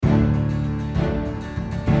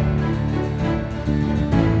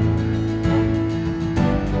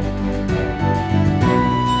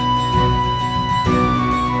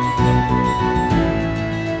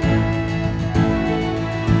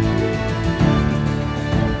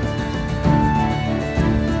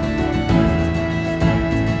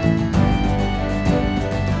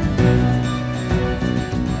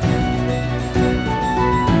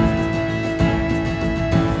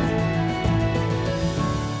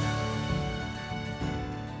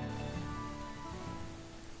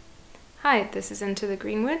Hi, this is Into the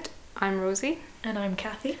Greenwood. I'm Rosie, And I'm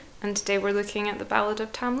Kathy. and today we're looking at the Ballad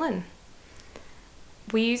of Tam Lin.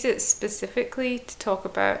 We use it specifically to talk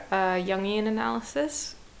about Jungian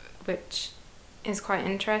analysis, which is quite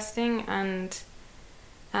interesting, and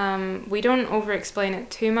we don't over-explain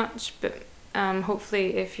it too much, but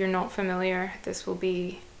hopefully if you're not familiar, this will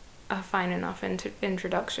be a fine enough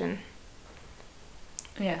introduction.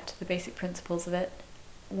 Yeah, to the basic principles of it.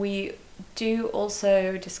 We do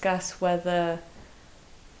also discuss whether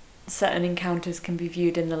certain encounters can be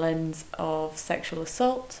viewed in the lens of sexual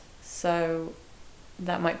assault, so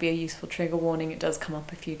that might be a useful trigger warning. It does come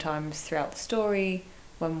up a few times throughout the story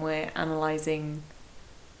when we're analysing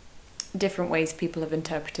different ways people have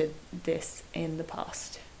interpreted this in the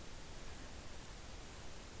past.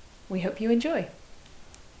 We hope you enjoy.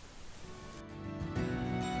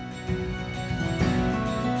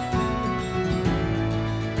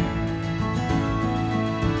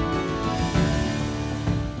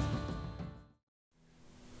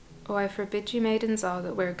 Oh, I forbid you maidens all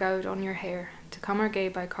that wear gowd on your hair, to come or gae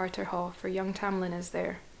by Carter Haugh, for young Tam Lin is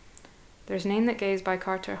there. There's nane that gaes by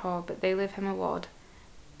Carter Haugh, but they live him a wad,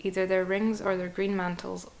 either their rings or their green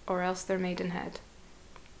mantles, or else their maidenhead.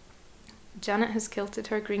 Janet has kilted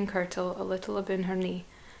her green kirtle a little aboon her knee,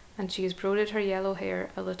 and she has broided her yellow hair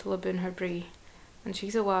a little aboon her bree, and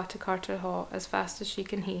she's awa to Carter Haugh as fast as she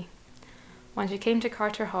can hie. When she came to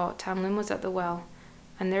Carter Haugh, Tam Lin was at the well,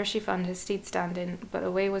 and there she found his steed standing, but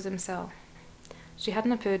away was himsel. She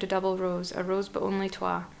hadna pu'd a rose but only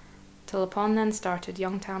twa, till upon then started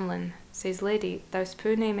young Tam Lin, says, Lady, thou's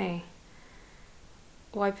pu nae may.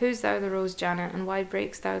 Why pu's thou the rose, Janet, and why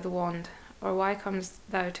breaks thou the wand, or why comes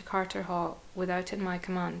thou to Carter Haugh without in my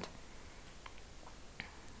command?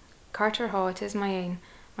 Carter Haugh, it is my ain,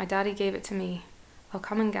 my daddy gave it to me. I'll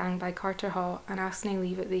come and gang by Carter Haugh, and ask nae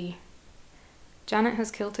leave at thee. Janet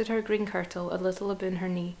has kilted her green kirtle a little aboon her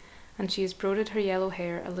knee, and she has broided her yellow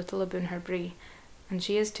hair a little aboon her bree, and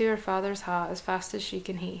she is to her father's ha as fast as she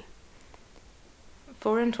can hie.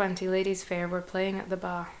 24 ladies fair were playing at the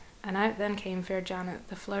ba, and out then came fair Janet,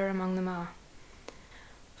 the flower among them a'.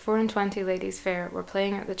 24 ladies fair were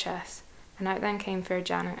playing at the chess, and out then came fair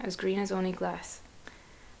Janet, as green as ony glass.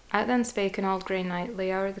 Out then spake an auld grey knight,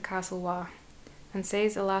 lay ower the castle wa, and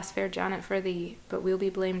says, Alas, fair Janet, for thee, but we'll be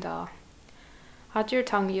blamed a'. Had your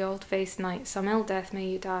tongue, ye old-faced knight, some ill death may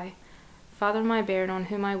you die. Father my bairn on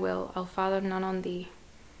whom I will, I'll father none on thee.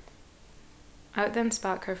 Out then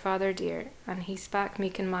spak her father dear, and he spak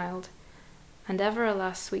meek and mild, and ever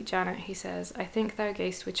alas, sweet Janet, he says, I think thou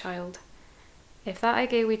gay'st wi' child. If that I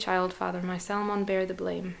gae wi' child, father, mysel maun bear the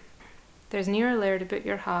blame. There's ne'er a laird aboot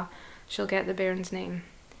your ha shall get the bairn's name.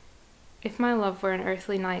 If my love were an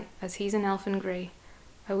earthly knight, as he's an elfin grey,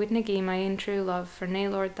 I wouldna gie my ain true love for nae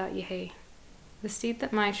lord that ye hae. The steed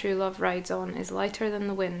that my true love rides on is lighter than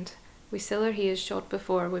the wind, wi siller he is shot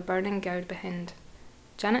before, wi burning gowd behind.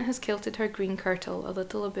 Janet has kilted her green kirtle a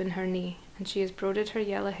little aboon her knee, and she has broided her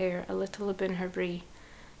yellow hair a little aboon her bree,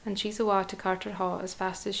 and she's awa to Carter Haugh as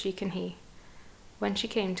fast as she can hie. When she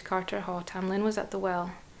came to Carter Haugh, Tam Lin was at the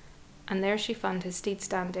well, and there she found his steed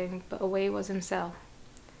standing, but away was himsel.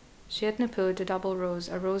 She hadna pu'd a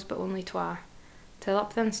rose but only twa, till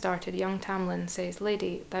up then started young Tam Lin, says,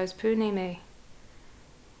 Lady, thou's pu nae may.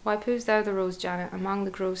 Why pu's thou the rose, Janet, among the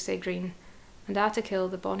groves sae green, and to kill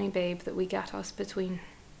the bonny babe that we gat us between?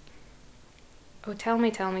 Oh, tell me,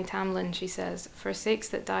 Tam Lin, she says, for sakes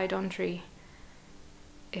that died on tree,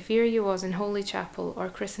 if e'er you was in Holy Chapel or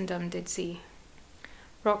Christendom did see.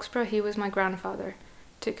 Roxburgh he was my grandfather,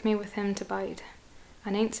 took me with him to bide,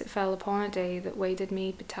 and aince it fell upon a day that waded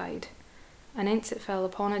me betide, and aince it fell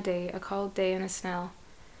upon a day, a cauld day and a snell,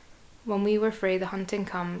 when we were frae the hunting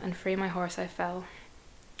come, and frae my horse I fell.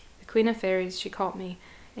 The Queen of Fairies she caught me,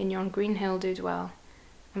 in yon green hill do dwell,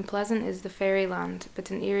 and pleasant is the fairy land, but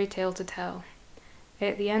an eerie tale to tell.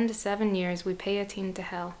 At the end of 7 years we pay a teen to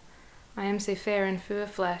hell. I am sae fair and fu'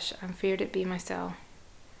 of flesh, I'm feared it be mysel.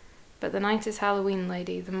 But the night is Halloween,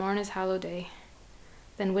 lady, the morn is Hallow-day.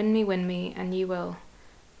 Then win me, and ye will,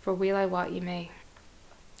 for weel I wot ye may.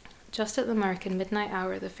 Just at the mirk and midnight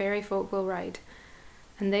hour the fairy folk will ride,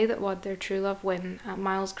 and they that wad their true love win, at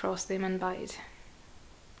Miles Cross they maun bide.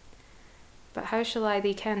 But how shall I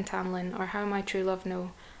thee ken, Tam Lin, or how my true love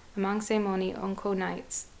know, among sae mony unco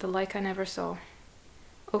knights, the like I never saw?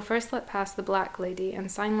 O first let pass the black lady,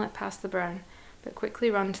 and syne let pass the brown, but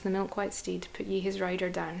quickly run to the milk-white steed, put ye his rider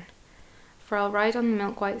down. For I'll ride on the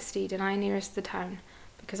milk-white steed, and I nearest the town,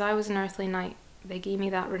 because I was an earthly knight, they gie me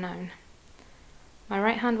that renown. My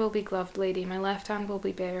right hand will be gloved, lady, my left hand will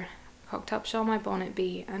be bare, cocked up shall my bonnet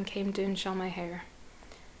be, and came doon shall my hair.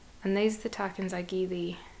 And these the takins I gie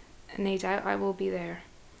thee, nae doubt I will be there.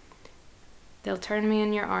 They'll turn me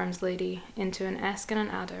in your arms, lady, into an esk and an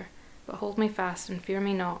adder, but hold me fast and fear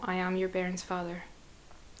me not, I am your bairn's father.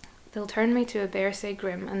 They'll turn me to a bear sae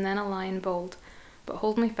grim, and then a lion bold, but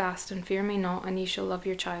hold me fast and fear me not, and ye shall love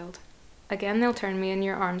your child. Again they'll turn me in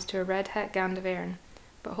your arms to a red het gand of Erin,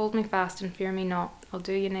 but hold me fast and fear me not, I'll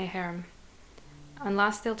do ye nae harm. And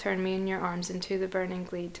last they'll turn me in your arms into the burning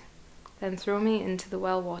gleed, then throw me into the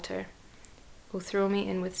well water, oh throw me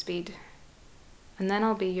in with speed. And then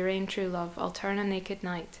I'll be your ain true love, I'll turn a naked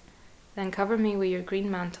knight, then cover me wi' your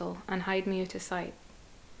green mantle, and hide me out o' sight.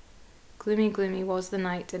 Gloomy, gloomy was the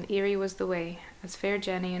night, and eerie was the way, as fair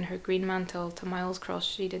Jenny in her green mantle to Miles Cross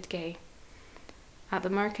she did gae. At the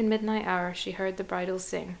mirk and midnight hour she heard the bridals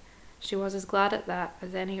sing, she was as glad at that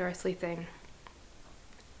as any earthly thing.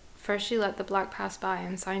 First she let the black pass by,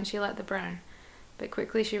 and syne she let the brown, but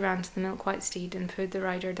quickly she ran to the milk-white steed, and pu'd the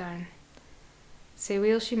rider down. Sae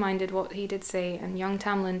weel she minded what he did say, and young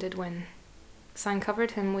Tamlin did win. Syne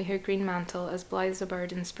covered him wi' her green mantle, as blithe as a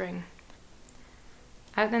bird in spring.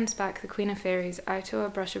 Out then spak the Queen of Fairies, out o' a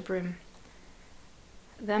brush of broom.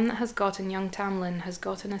 Them that has gotten young Tamlin has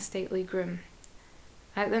gotten a stately groom.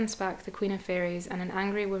 Out then spak the Queen of Fairies, and an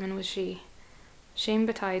angry woman was she. Shame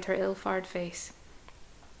betide her ill-farred face,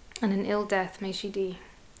 and an ill death may she dee,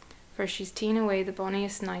 for she's ta'en away the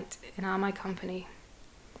bonniest knight in a' my company.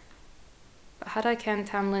 But had I kenned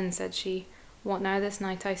Tamlin, said she, what now this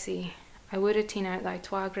night I see, I would have ta'en out thy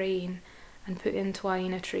twa grey een, and put in twa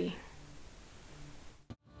in a tree.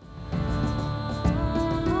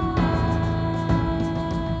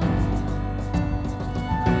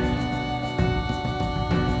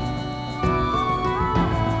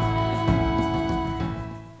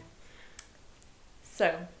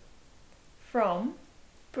 So, from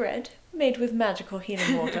bread made with magical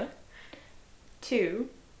healing water to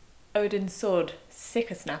Odin's sword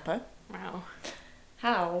sicker snapper. Wow.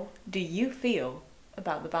 How do you feel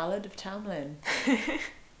about the Ballad of Tamlin?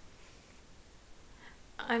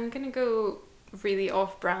 I'm gonna go really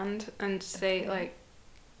off-brand and say, like,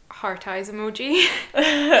 heart eyes emoji.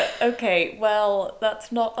 Okay, well,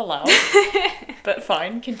 that's not allowed, but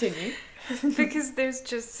fine, continue. Because there's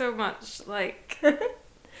just so much, like,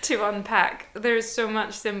 to unpack. There's so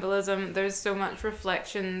much symbolism, there's so much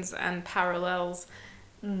reflections and parallels.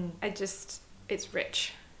 It's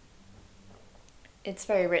rich. It's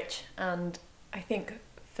very rich, and I think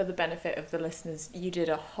for the benefit of the listeners, you did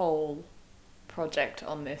a whole project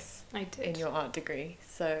on this I did. in your art degree,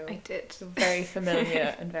 so I did. you're very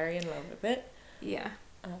familiar and very in love with it. Yeah.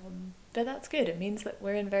 But that's good. It means that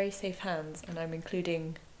we're in very safe hands, and I'm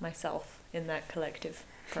including myself in that collective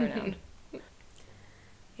pronoun.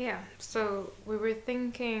 Yeah, so we were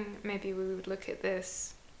thinking maybe we would look at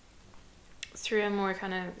this through a more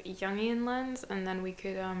kind of Jungian lens, and then we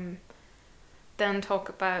could then talk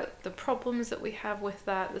about the problems that we have with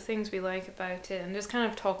that, the things we like about it, and just kind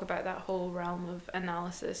of talk about that whole realm of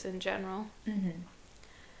analysis in general.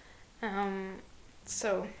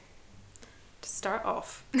 So, to start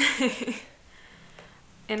off,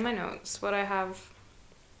 in my notes, what I have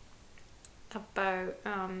about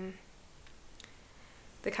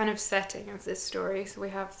the kind of setting of this story, so we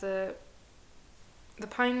have the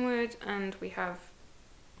Pinewood, and we have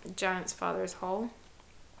Janet's father's hall.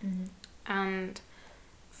 And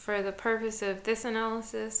for the purpose of this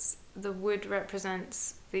analysis, the wood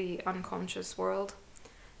represents the unconscious world,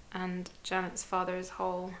 and Janet's father's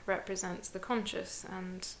hall represents the conscious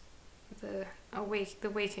and the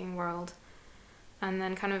waking world. And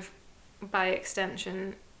then kind of by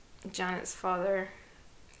extension, Janet's father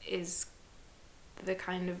is the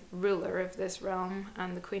kind of ruler of this realm,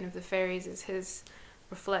 and the Queen of the Fairies is his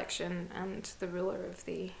reflection and the ruler of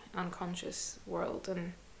the unconscious world,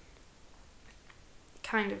 and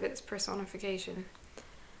kind of its personification.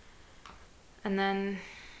 And then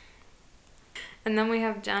we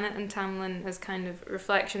have Janet and Tamlin as kind of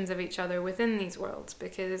reflections of each other within these worlds,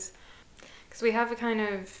 because we have a kind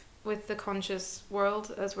of, with the conscious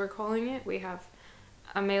world as we're calling it, we have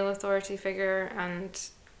a male authority figure, and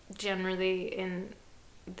generally in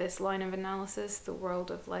this line of analysis, the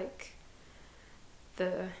world of like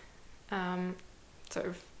the sort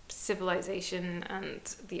of civilization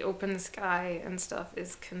and the open sky and stuff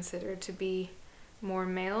is considered to be more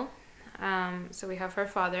male. So we have her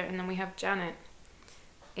father, and then we have Janet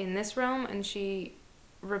in this realm, and she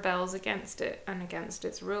rebels against it and against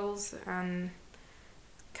its rules, and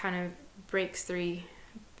kind of breaks free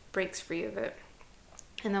of it.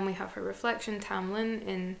 And then we have her reflection, Tamlin,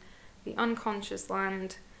 in the unconscious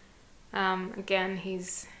land. Again,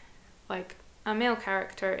 he's like a male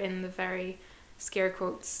character in the very, scare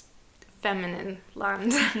quotes, feminine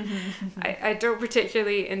land. I don't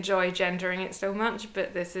particularly enjoy gendering it so much,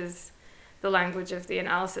 but this is the language of the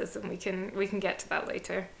analysis, and we can get to that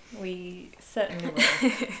later. We certainly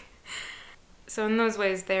will. So in those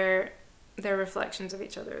ways, they're reflections of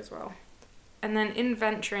each other as well. And then in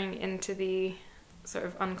venturing into the sort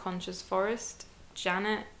of unconscious forest,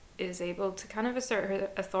 Janet is able to kind of assert her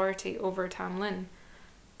authority over Tamlin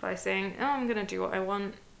by saying, oh, I'm going to do what I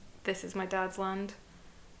want. This is my dad's land.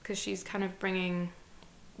 Because she's kind of bringing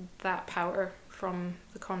that power from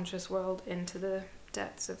the conscious world into the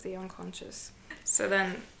depths of the unconscious. So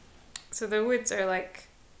the woods are like,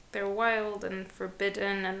 they're wild and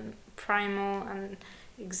forbidden and primal and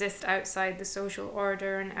exist outside the social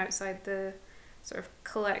order and outside the sort of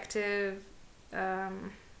collective,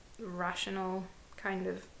 rational, kind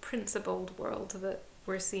of principled world that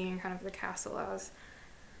we're seeing kind of the castle as.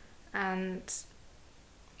 And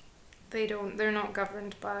they're not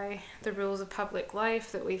governed by the rules of public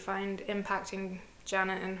life that we find impacting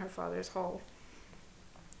Janet in her father's hall.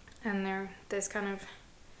 And they're this kind of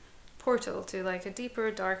portal to like a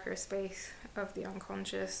deeper, darker space of the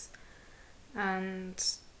unconscious. And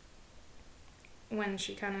when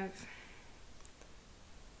she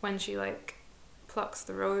like plucks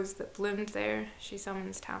the rose that bloomed there, she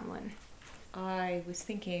summons Tamlin. I was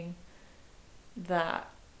thinking that,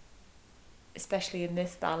 especially in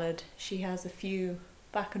this ballad, she has a few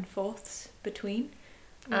back and forths between,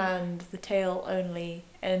 and the tale only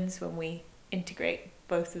ends when we integrate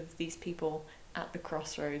both of these people at the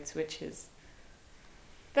crossroads, which is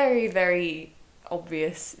very, very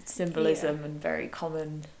obvious symbolism and very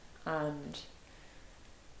common, and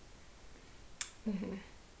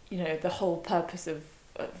you know, the whole purpose of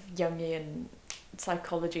Jungian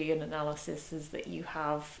psychology and analysis is that you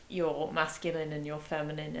have your masculine and your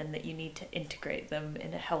feminine, and that you need to integrate them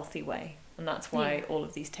in a healthy way. And that's why all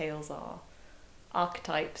of these tales are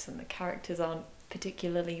archetypes, and the characters aren't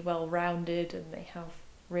particularly well rounded, and they have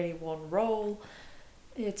really one role.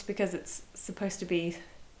 It's because it's supposed to be,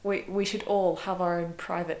 we should all have our own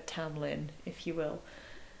private Tamlin, if you will.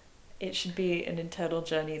 It should be an internal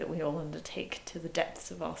journey that we all undertake to the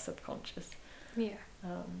depths of our subconscious. Yeah.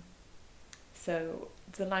 So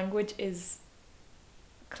the language is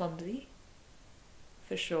clumsy,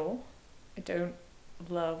 for sure. I don't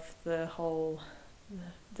love the whole,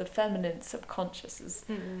 the feminine subconscious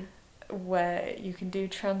where you can do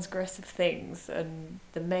transgressive things, and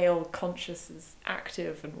the male conscious is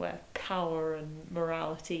active, and where power and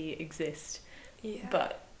morality exist. Yeah.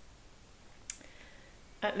 But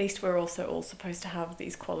at least we're also all supposed to have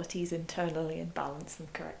these qualities internally and balance them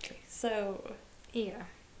correctly. So, yeah,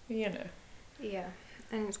 you know. Yeah,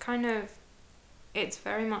 and it's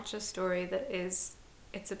very much a story that it's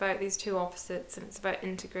about these two opposites, and it's about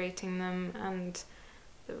integrating them and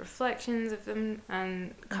the reflections of them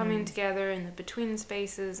and coming together in the between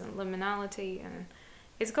spaces and liminality, and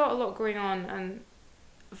it's got a lot going on. And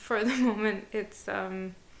for the moment, it's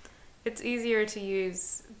easier to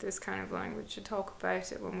use this kind of language to talk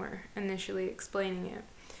about it when we're initially explaining it.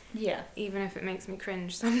 Yeah. Even if it makes me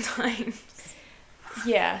cringe sometimes.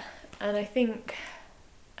 Yeah, and I think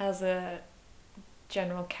as a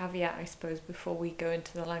general caveat, I suppose, before we go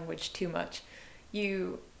into the language too much,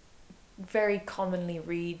 you very commonly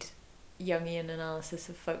read Jungian analysis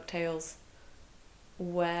of folk tales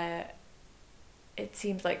where it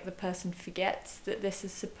seems like the person forgets that this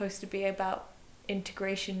is supposed to be about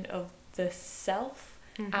integration of the self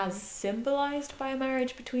as symbolized by a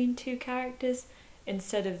marriage between two characters,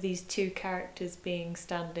 instead of these two characters being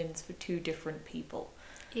stand-ins for two different people.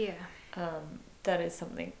 Yeah. That is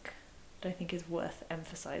something that I think is worth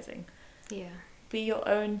emphasizing. Yeah. Be your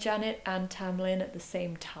own Janet and Tamlin at the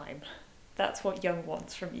same time. That's what Jung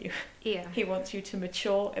wants from you. Yeah. He wants you to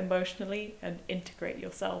mature emotionally and integrate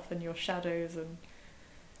yourself and your shadows and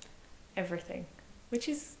everything, which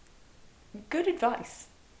is good advice,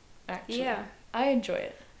 actually. Yeah. I enjoy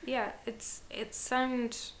it. Yeah, it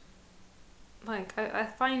sounds like I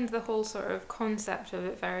find the whole sort of concept of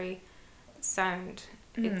it very sound.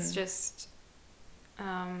 It's just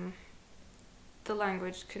the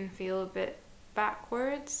language can feel a bit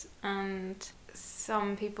backwards, and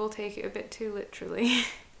some people take it a bit too literally.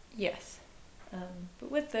 Yes. But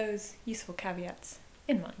with those useful caveats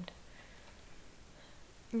in mind,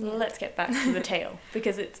 let's get back to the tale,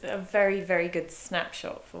 because it's a very, very good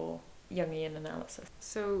snapshot for Jungian analysis.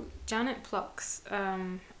 So Janet plucks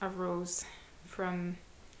a rose from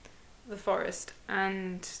the forest,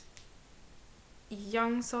 and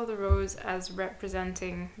Jung saw the rose as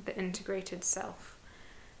representing the integrated self,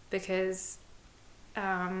 because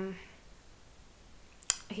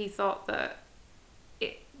he thought that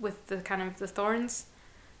with the kind of the thorns,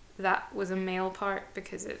 that was a male part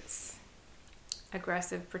because it's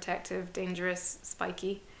aggressive, protective, dangerous,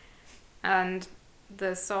 spiky. And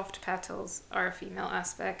the soft petals are a female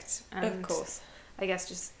aspect. And of course. I guess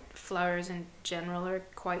just flowers in general are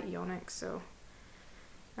quite ionic, so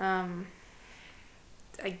I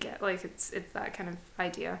get like it's that kind of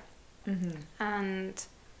idea. Mm-hmm. And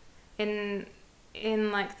in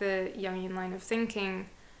like the Jungian line of thinking,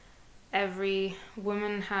 every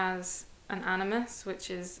woman has an animus,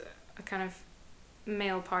 which is a kind of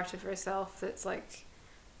male part of herself that's like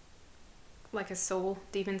a soul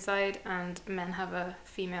deep inside, and men have a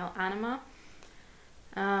female anima.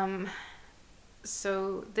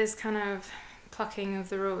 So this kind of plucking of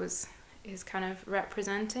the rose is kind of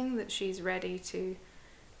representing that she's ready to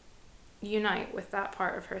unite with that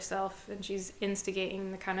part of herself, and she's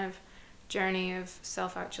instigating the kind of journey of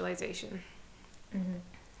self-actualization. Mm-hmm.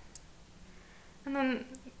 And then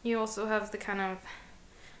you also have the kind of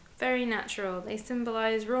very natural, they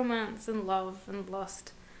symbolize romance and love and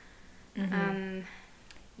lust. Mm-hmm. And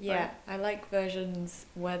yeah, I like versions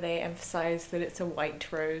where they emphasize that it's a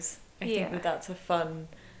white rose. I think that that's a fun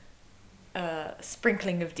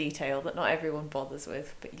sprinkling of detail that not everyone bothers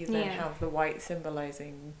with, but you then have the white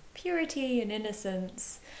symbolizing purity and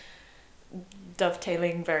innocence,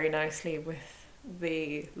 dovetailing very nicely with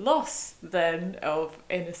the loss then of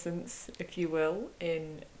innocence, if you will,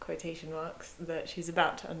 in quotation marks, that she's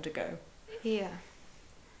about to undergo. Yeah.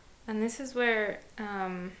 And this is where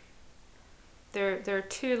there are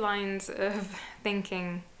two lines of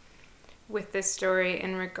thinking with this story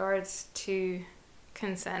in regards to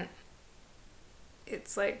consent.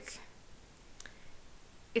 It's like,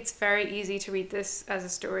 it's very easy to read this as a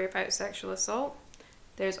story about sexual assault.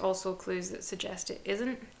 There's also clues that suggest it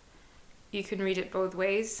isn't. You can read it both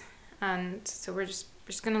ways, and so we're just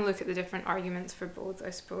going to look at the different arguments for both,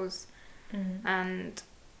 I suppose. Mm-hmm. And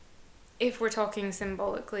if we're talking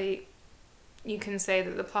symbolically, you can say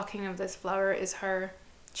that the plucking of this flower is her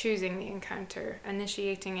choosing the encounter,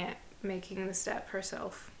 initiating it, making the step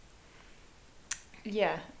herself.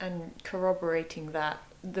 Yeah, and corroborating that,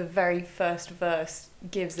 the very first verse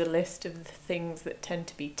gives a list of the things that tend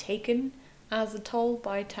to be taken as a toll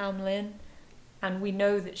by Tamlin, and we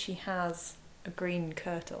know that she has a green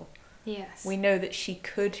kirtle. Yes. We know that she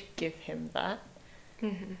could give him that,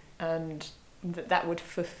 Mm-hmm. and that would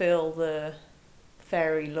fulfill the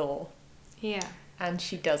fairy law. Yeah. And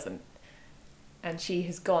she doesn't. And she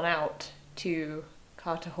has gone out to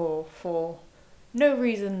Carterhaugh for no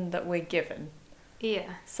reason that we're given.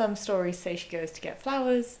 Yeah. Some stories say she goes to get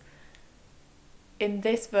flowers. In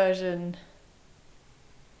this version,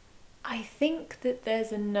 I think that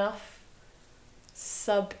there's enough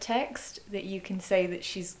subtext that you can say that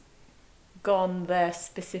she's gone there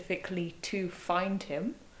specifically to find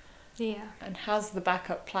him. Yeah. And has the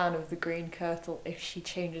backup plan of the green kirtle if she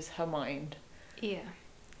changes her mind. Yeah.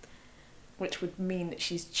 Which would mean that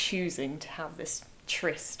she's choosing to have this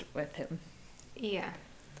tryst with him. Yeah.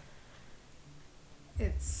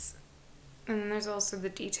 And there's also the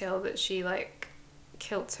detail that she like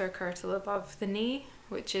kilts her kirtle above the knee,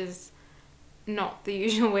 which is not the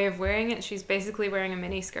usual way of wearing it. She's basically wearing a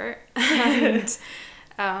mini skirt. And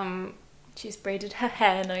she's braided her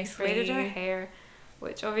hair nicely. Braided her hair,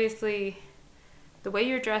 which obviously the way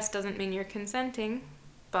you're dressed doesn't mean you're consenting,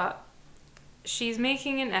 but she's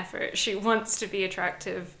making an effort. She wants to be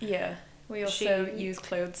attractive. Yeah. We also use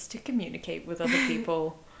clothes to communicate with other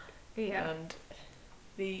people. Yeah. And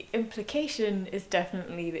the implication is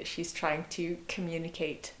definitely that she's trying to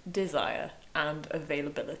communicate desire and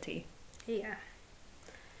availability. Yeah.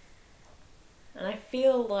 And I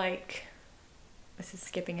feel like, this is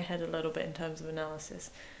skipping ahead a little bit in terms of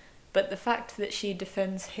analysis, but the fact that she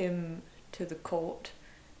defends him to the court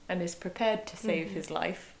and is prepared to save his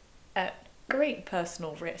life at great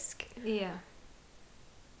personal risk. Yeah.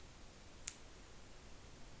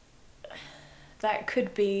 That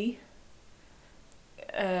could be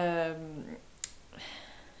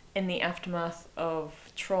in the aftermath of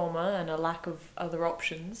trauma and a lack of other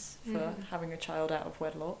options for having a child out of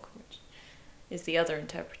wedlock, which is the other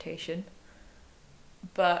interpretation.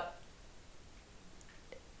 But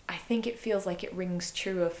I think it feels like it rings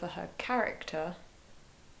truer for her character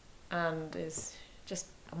and is just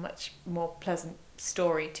a much more pleasant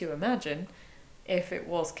story to imagine if it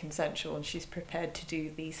was consensual and she's prepared to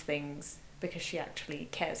do these things because she actually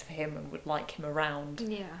cares for him and would like him around.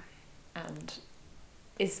 Yeah. And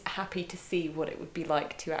is happy to see what it would be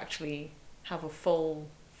like to actually have a full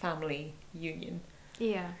family union.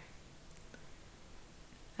 Yeah.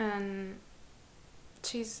 And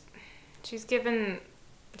she's given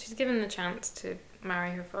she's given the chance to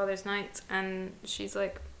marry her father's knights, and she's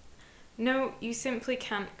like, no, you simply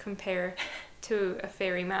can't compare to a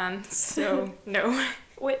fairy man, so no.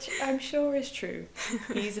 Which I'm sure is true.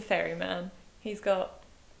 He's a fairy man. He's got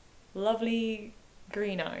lovely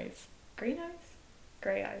green eyes. Green eyes?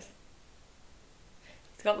 Grey eyes.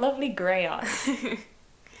 He's got lovely grey eyes.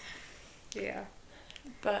 Yeah.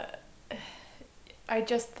 But I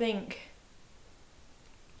just think,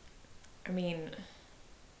 I mean,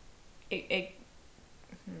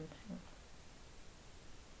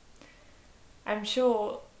 I'm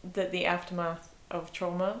sure that the aftermath of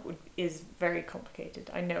trauma is very complicated.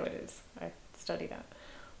 I know it is. I study that.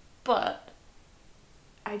 But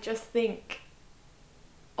I just think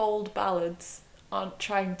old ballads aren't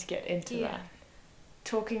trying to get into that.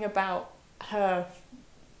 Talking about her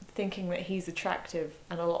thinking that he's attractive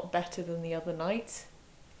and a lot better than the other knights,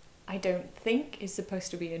 I don't think is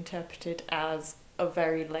supposed to be interpreted as a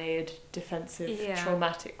very layered, defensive,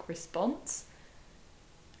 traumatic response.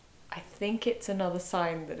 I think it's another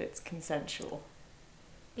sign that it's consensual.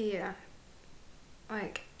 Yeah.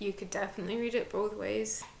 Like, you could definitely read it both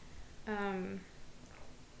ways.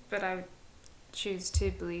 But I would choose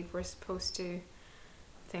to believe we're supposed to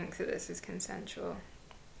think that this is consensual.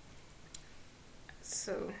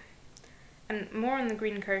 So, and more on the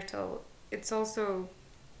green kirtle, it's also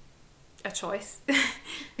a choice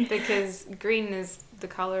because green is the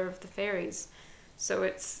colour of the fairies. So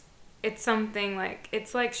it's something like,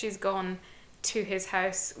 it's like she's gone to his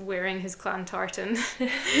house wearing his clan tartan.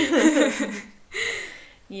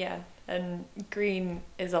 Yeah, and green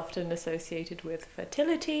is often associated with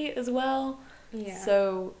fertility as well. Yeah.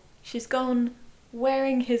 So she's gone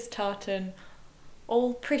wearing his tartan,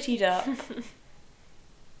 all prettied up.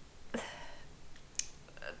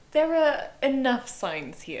 There are enough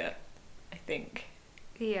signs here, I think.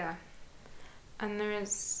 Yeah. And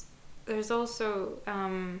there's also,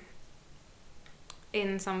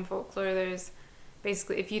 in some folklore, there's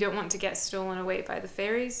basically, if you don't want to get stolen away by the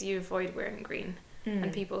fairies, you avoid wearing green.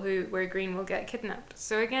 And people who wear green will get kidnapped.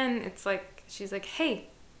 So again, it's like, she's like, hey,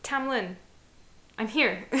 Tamlin, I'm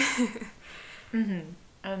here.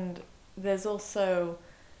 And there's also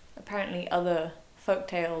apparently other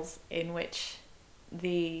folktales in which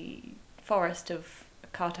the forest of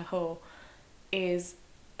Carterhaugh is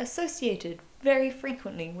associated very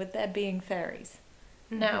frequently with there being fairies.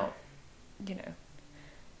 Now, you know,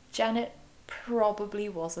 Janet probably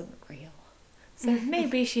wasn't real. So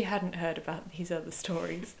maybe she hadn't heard about these other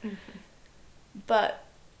stories. But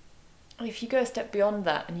if you go a step beyond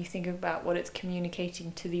that and you think about what it's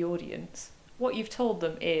communicating to the audience, what you've told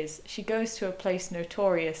them is she goes to a place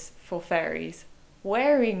notorious for fairies,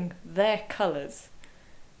 wearing their colours,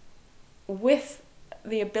 with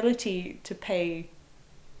the ability to pay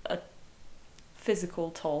a physical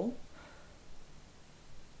toll,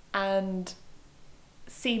 and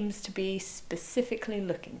seems to be specifically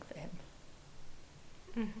looking for him.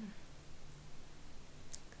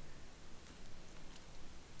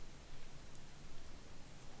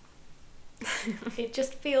 It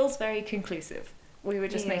just feels very conclusive. We were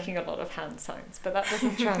just making a lot of hand signs, but that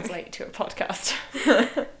doesn't translate to a podcast.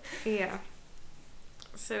 Yeah.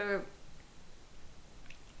 So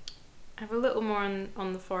I have a little more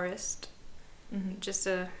on the forest. Just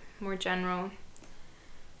a more general.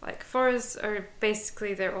 Like, forests are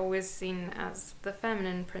basically, they're always seen as the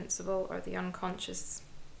feminine principle, or the unconscious,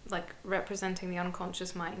 like representing the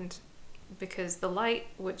unconscious mind, because the light,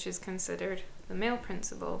 which is considered the male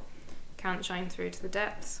principle, can't shine through to the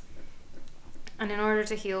depths. And in order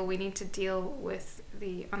to heal, we need to deal with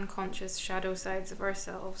the unconscious shadow sides of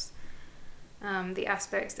ourselves, the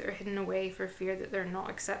aspects that are hidden away for fear that they're not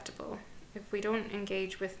acceptable. If we don't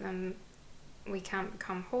engage with them, we can't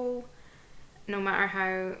become whole, no matter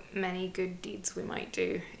how many good deeds we might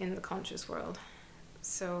do in the conscious world.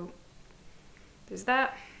 So there's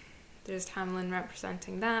that. There's Tamlin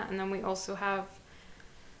representing that, and then we also have,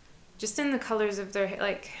 just in the colours of their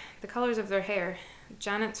the colours of their hair.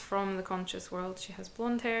 Janet's from the conscious world. She has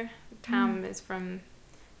blonde hair. Tam is from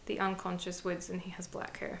the unconscious woods, and he has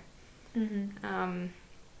black hair.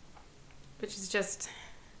 Which is just,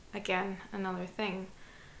 again, another thing.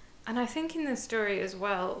 And I think in this story as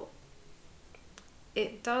well,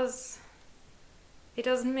 it does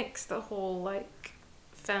mix the whole like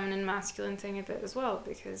feminine masculine thing a bit as well,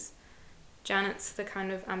 because Janet's the kind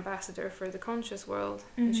of ambassador for the conscious world,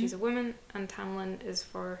 and she's a woman, and Tamlin is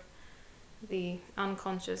for the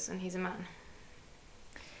unconscious, and he's a man.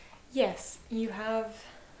 Yes, you have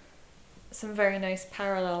some very nice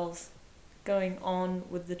parallels going on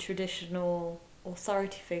with the traditional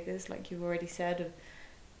authority figures, like you've already said, of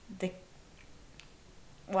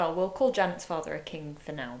well, we'll call Janet's father a king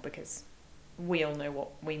for now because we all know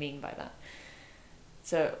what we mean by that.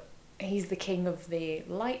 So he's the king of the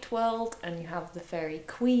light world, and you have the fairy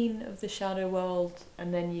queen of the shadow world,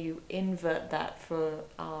 and then you invert that for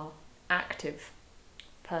our active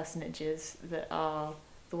personages that are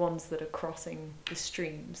the ones that are crossing the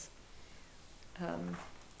streams.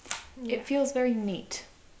 It feels very neat.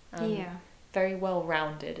 Very well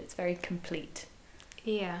rounded. It's very complete.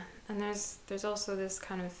 Yeah, and there's also this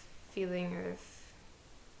kind of feeling of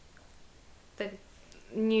the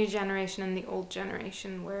new generation and the old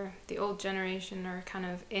generation, where the old generation are kind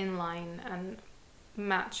of in line and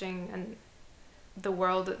matching and the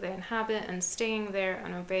world that they inhabit and staying there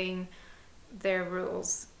and obeying their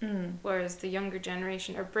rules, whereas the younger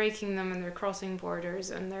generation are breaking them and they're crossing borders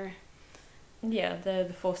and they're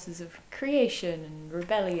the forces of creation and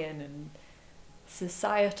rebellion and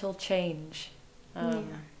societal change,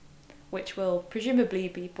 which will presumably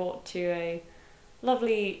be brought to a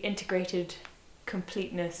lovely integrated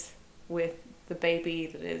completeness with the baby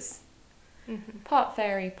that is part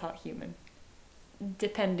fairy, part human,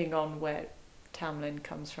 depending on where Tamlin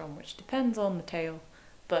comes from, which depends on the tale.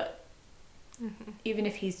 But even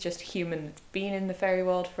if he's just human that's been in the fairy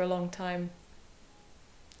world for a long time,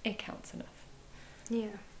 it counts enough.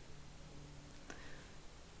 Yeah.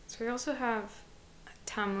 So we also have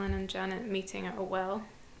Tamlin and Janet meeting at a well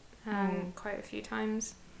quite a few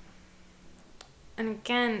times. And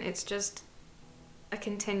again, it's just a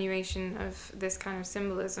continuation of this kind of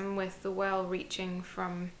symbolism, with the well reaching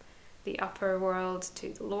from the upper world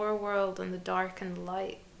to the lower world, and the dark and the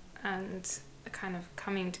light, and a kind of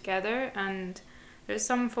coming together. And there's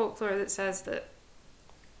some folklore that says that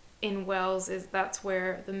in wells that's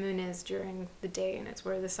where the moon is during the day and it's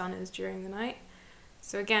where the sun is during the night.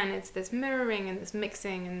 So again, it's this mirroring and this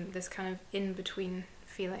mixing and this kind of in-between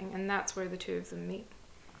feeling, and that's where the two of them meet.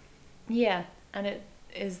 Yeah, and it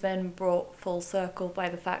is then brought full circle by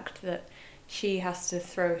the fact that she has to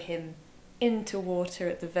throw him into water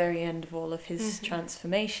at the very end of all of his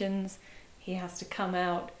transformations. He has to come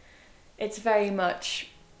out. It's very much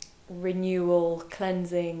renewal,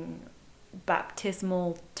 cleansing,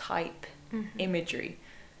 baptismal type imagery.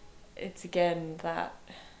 It's again that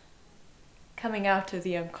coming out of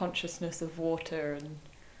the unconsciousness of water and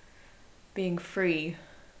being free.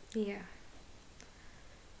 Yeah,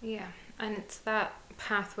 and it's that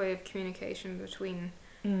pathway of communication between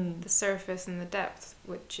the surface and the depth,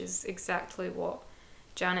 which is exactly what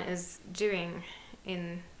Janet is doing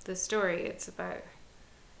in the story. It's about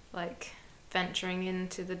like venturing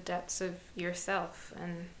into the depths of yourself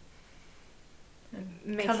and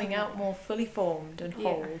coming out more fully formed and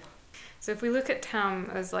whole. So if we look at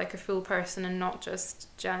Tam as like a full person and not just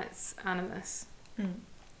Janet's animus,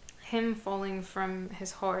 him falling from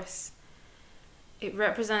his horse, it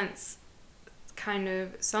represents kind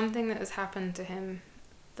of something that has happened to him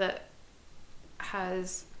that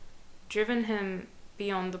has driven him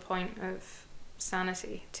beyond the point of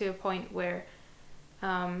sanity, to a point where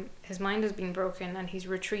his mind has been broken and he's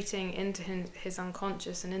retreating into his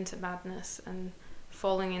unconscious and into madness and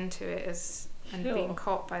falling into it and being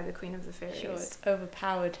caught by the Queen of the Fairies. Sure, it's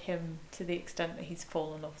overpowered him to the extent that he's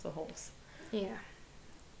fallen off the horse. Yeah.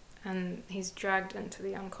 And he's dragged into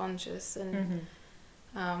the unconscious, and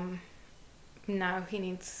now he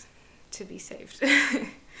needs to be saved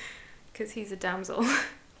because he's a damsel.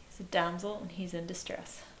 He's a damsel and he's in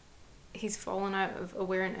distress. He's fallen out of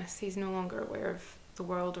awareness. He's no longer aware of the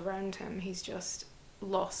world around him. He's just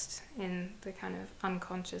lost in the kind of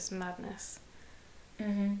unconscious madness.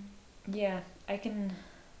 Yeah, I can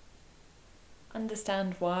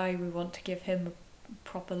understand why we want to give him a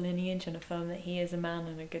proper lineage and affirm that he is a man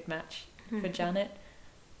and a good match for Janet,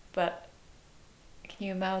 but can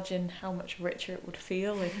you imagine how much richer it would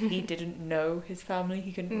feel if he didn't know his family,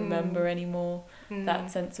 he couldn't remember anymore? That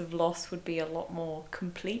sense of loss would be a lot more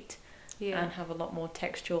complete and have a lot more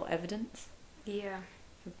textual evidence. Yeah.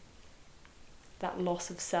 That loss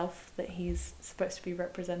of self that he's supposed to be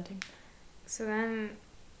representing. So then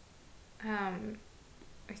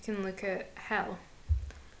we can look at Hell,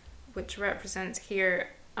 which represents here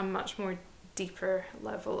a much more deeper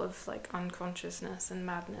level of like unconsciousness and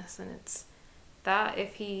madness, and it's that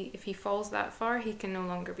if he falls that far, he can no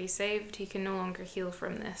longer be saved, he can no longer heal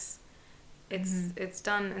from this. It's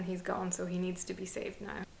done and he's gone, so he needs to be saved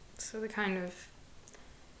now. So the kind of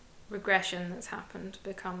regression that's happened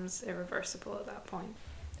becomes irreversible at that point.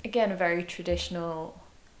 Again, a very traditional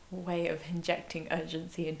way of injecting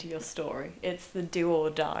urgency into your story. It's the do or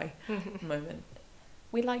die moment.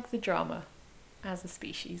 We like the drama as a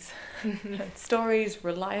species. Stories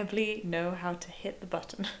reliably know how to hit the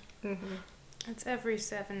button. It's every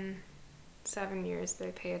seven years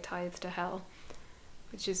they pay a tithe to hell,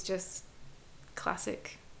 which is just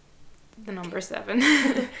classic. The number 7.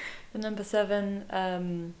 The number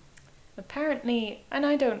 7, apparently, and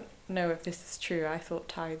I don't know if this is true, I thought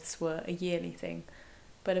tithes were a yearly thing,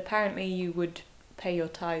 but apparently you would pay your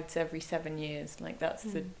tithes every 7 years. Like, that's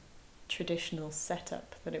the traditional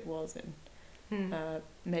setup that it was in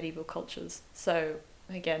medieval cultures. So,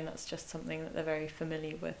 again, that's just something that they're very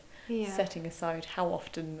familiar with, setting aside how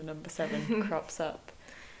often the number 7 crops up.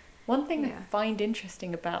 One thing I find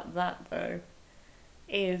interesting about that, though,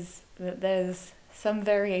 is that there's some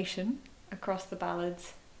variation across the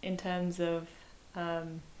ballads in terms of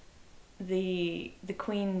the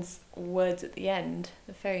Queen's words at the end,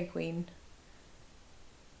 the Fairy Queen.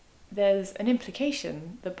 There's an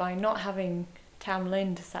implication that by not having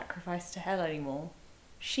Tamlin to sacrifice to hell anymore,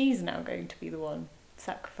 she's now going to be the one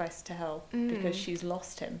sacrificed to hell because she's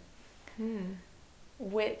lost him.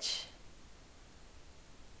 Which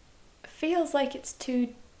feels like it's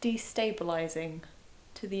too destabilising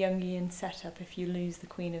to the Jungian setup if you lose the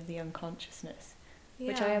Queen of the Unconsciousness.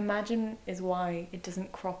 Which I imagine is why it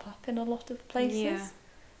doesn't crop up in a lot of places. Yeah.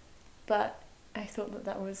 But I thought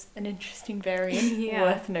that was an interesting variant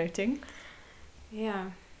worth noting. Yeah,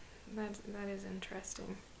 that is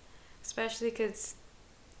interesting. Especially because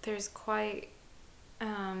there's quite,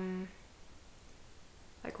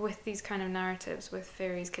 like with these kind of narratives with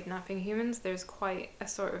fairies kidnapping humans, there's quite a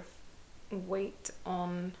sort of weight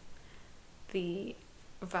on the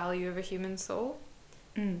value of a human soul.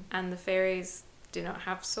 And the fairies do not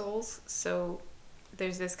have souls, so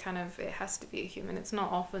there's this kind of, it has to be a human. It's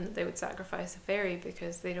not often that they would sacrifice a fairy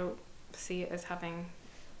because they don't see it as having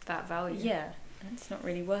that value. Yeah, it's not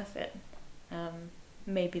really worth it.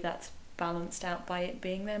 Maybe that's balanced out by it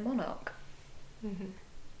being their monarch.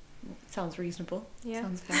 Sounds reasonable. Yeah.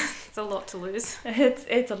 Sounds fair. It's a lot to lose.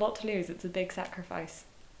 It's a lot to lose. It's a big sacrifice.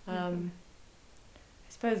 I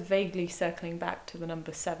suppose vaguely circling back to the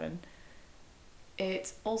number 7,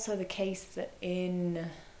 it's also the case that in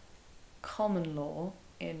common law,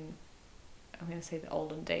 I'm going to say the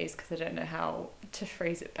olden days because I don't know how to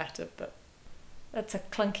phrase it better, but that's a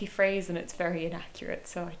clunky phrase and it's very inaccurate,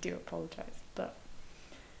 so I do apologise. But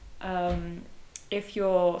if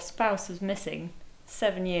your spouse was missing,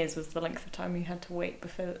 7 years was the length of time you had to wait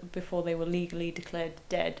before they were legally declared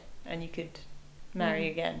dead and you could marry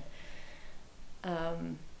again.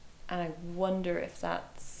 And I wonder if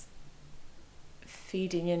that's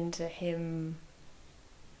feeding into him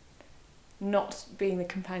not being the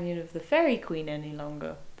companion of the Fairy Queen any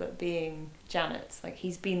longer, but being Janet's. Like,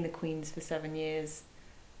 he's been the Queen's for 7 years.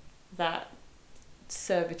 That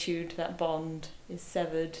servitude, that bond is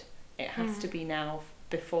severed. It has to be now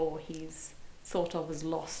before he's thought of as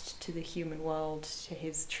lost to the human world, to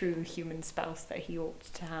his true human spouse that he ought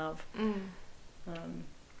to have.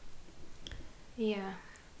 Yeah.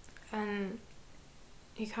 And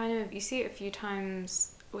you see it a few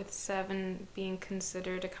times with 7 being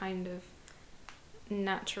considered a kind of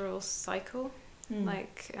natural cycle.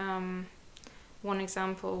 Like, one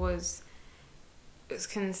example was, it was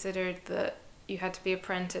considered that you had to be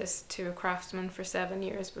apprenticed to a craftsman for 7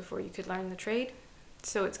 years before you could learn the trade.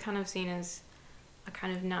 So it's kind of seen as a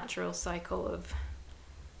kind of natural cycle of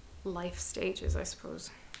life stages, I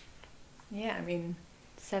suppose. Yeah, I mean,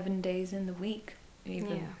 7 days in the week,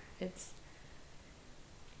 even. Yeah.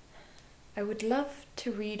 I would love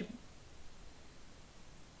to read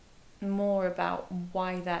more about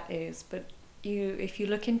why that is, but if you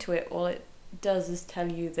look into it, all it does is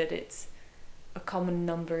tell you that it's a common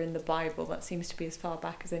number in the Bible. That seems to be as far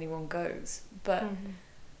back as anyone goes. But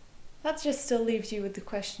that just still leaves you with the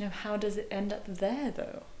question of how does it end up there,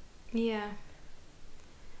 though? Yeah.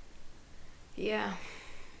 Yeah.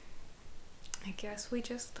 I guess we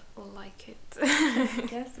just like it. I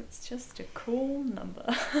guess it's just a cool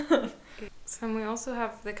number. So we also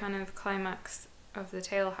have the kind of climax of the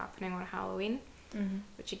tale happening on Halloween,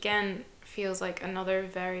 which again feels like another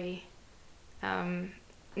very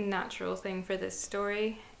natural thing for this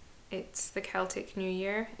story. It's the Celtic New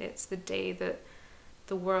Year. It's the day that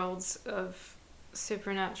the worlds of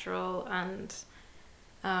supernatural and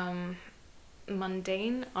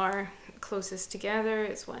mundane are closest together.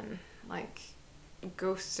 It's when, like,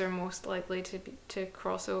 ghosts are most likely to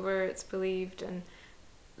cross over, it's believed, and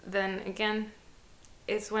then again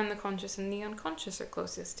it's when the conscious and the unconscious are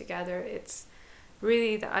closest together. It's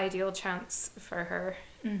really the ideal chance for her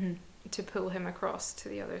to pull him across to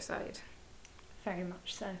the other side. Very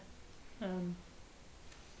much so. And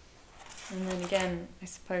then again, I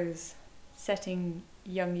suppose, setting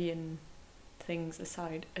Jungian things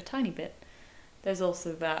aside a tiny bit, there's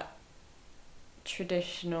also that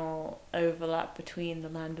traditional overlap between the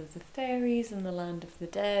land of the fairies and the land of the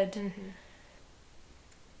dead. Mm-hmm.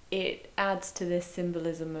 It adds to this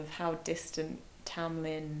symbolism of how distant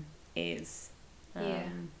Tamlin is,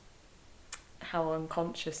 how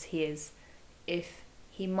unconscious he is, if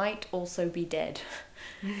he might also be dead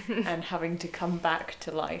and having to come back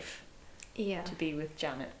to life to be with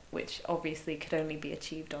Janet, which obviously could only be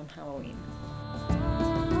achieved on Halloween.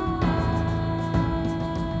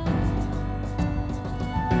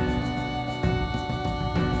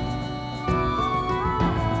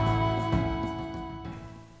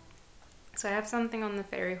 So I have something on the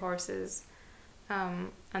fairy horses,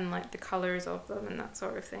 and like the colours of them and that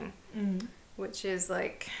sort of thing, which is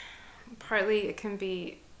like, partly it can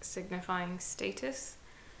be signifying status.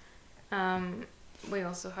 We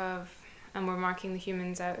also have, and we're marking the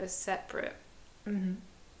humans out as separate,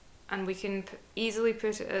 and we can easily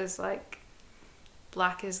put it as like,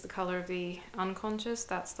 black is the colour of the unconscious,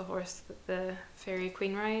 that's the horse that the fairy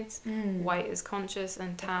queen rides, white is conscious,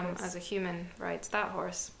 and Tam as a human rides that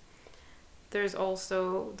horse. There's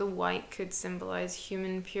also, the white could symbolise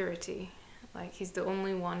human purity, like he's the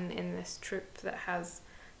only one in this troupe that has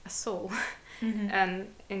a soul, and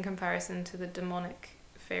in comparison to the demonic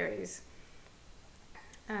fairies.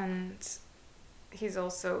 And he's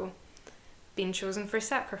also been chosen for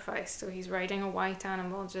sacrifice, so he's riding a white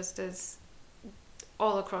animal, just as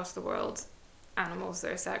all across the world animals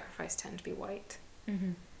that are sacrificed tend to be white.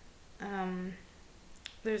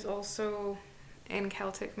 There's also, in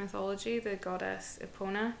Celtic mythology, the goddess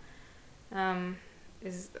Epona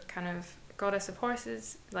is kind of goddess of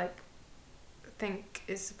horses, like think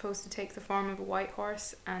is supposed to take the form of a white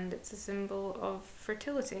horse, and it's a symbol of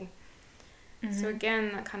fertility. So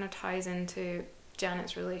again, that kind of ties into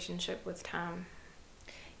Janet's relationship with Tam.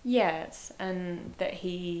 Yes, and that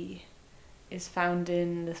he is found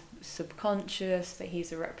in the subconscious, that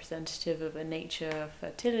he's a representative of a nature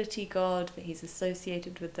fertility god, that he's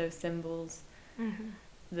associated with those symbols,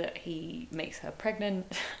 that he makes her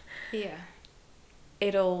pregnant. Yeah.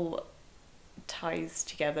 It all ties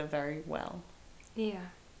together very well. Yeah.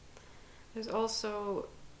 There's also,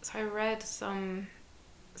 so I read some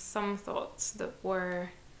thoughts that were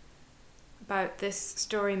about this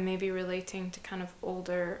story maybe relating to kind of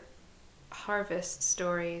older harvest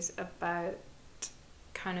stories about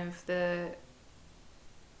kind of the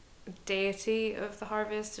deity of the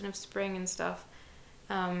harvest and of spring and stuff,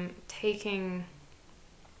 taking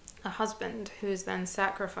a husband who is then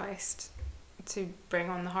sacrificed to bring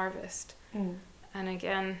on the harvest. And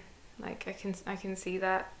again, like I can see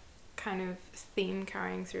that kind of theme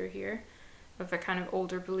carrying through here, of a kind of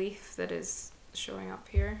older belief that is showing up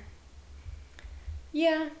here.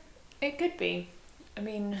 Yeah, it could be. I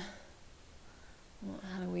mean,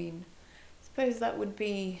 Halloween, I suppose that would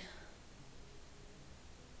be,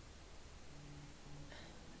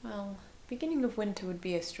 well, beginning of winter would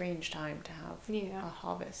be a strange time to have a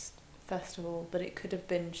harvest festival, but it could have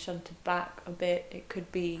been shunted back a bit. It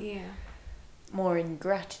could be more in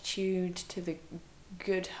gratitude to the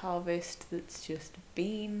good harvest that's just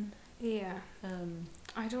been.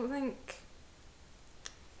 I don't think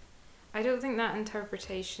that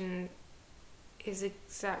interpretation is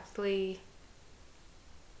exactly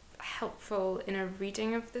helpful in a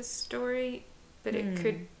reading of this story, but it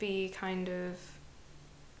could be kind of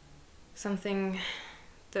something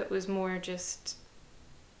that was more just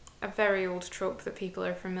a very old trope that people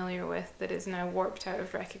are familiar with that is now warped out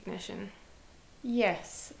of recognition.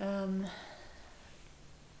 Yes.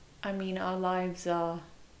 I mean, our lives are...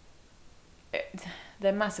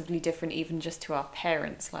 they're massively different even just to our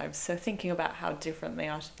parents' lives, so thinking about how different they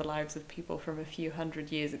are to the lives of people from a few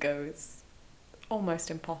hundred years ago is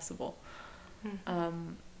almost impossible.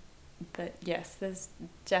 But yes, there's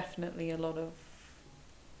definitely a lot of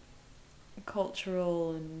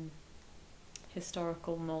cultural and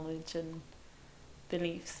historical knowledge and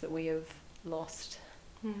beliefs that we have lost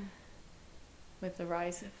with the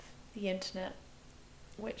rise of the internet,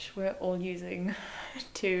 which we're all using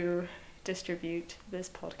to distribute this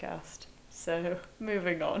podcast. So,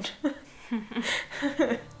 moving on.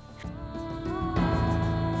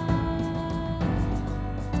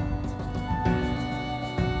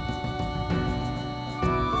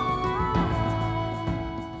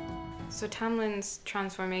 So Tamlin's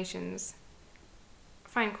transformations I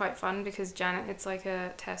find quite fun because Janet, it's like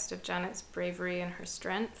a test of Janet's bravery and her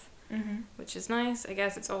strength, which is nice. I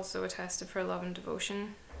guess it's also a test of her love and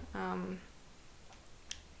devotion.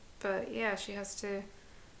 But yeah, she has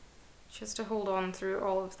to hold on through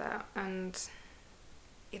all of that, and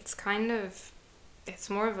it's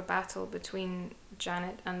more of a battle between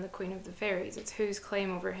Janet and the Queen of the Fairies. It's whose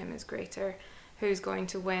claim over him is greater, who's going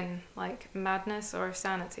to win, like madness or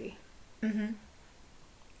sanity. Mm-hmm.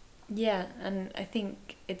 Yeah, and I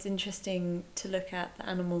think it's interesting to look at the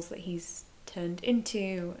animals that he's turned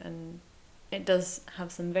into, and it does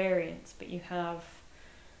have some variants, but you have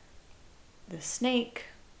the snake,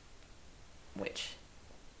 which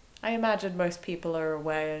I imagine most people are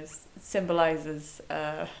aware symbolizes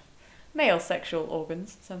male sexual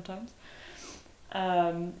organs sometimes.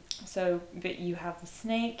 But you have the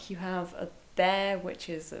snake, you have a bear, which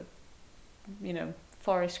is a,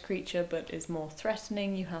 forest creature but is more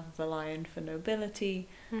threatening. You have the lion for nobility.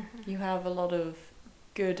 Mm-hmm. You have a lot of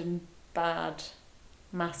good and bad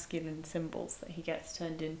masculine symbols that he gets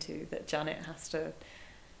turned into that Janet has to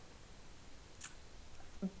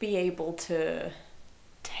be able to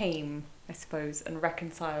tame, I suppose, and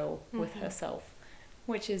reconcile with herself,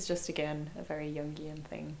 which is just, again, a very Jungian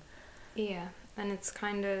thing. Yeah, and it's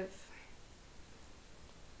kind of...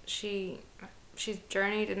 She's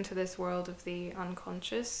journeyed into this world of the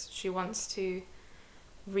unconscious. She wants to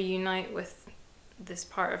reunite with this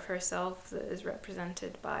part of herself that is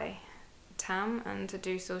represented by Tam, and to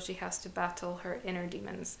do so she has to battle her inner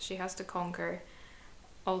demons. She has to conquer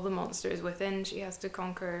all the monsters within. She has to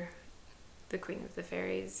conquer the Queen of the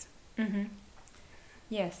Fairies. Mm-hmm.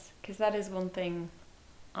 Yes, because that is one thing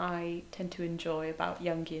I tend to enjoy about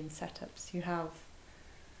Jungian setups. You have,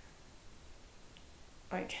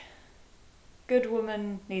 like, good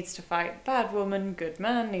woman needs to fight bad woman, good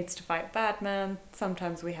man needs to fight bad man.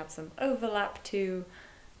 Sometimes we have some overlap too,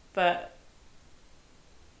 but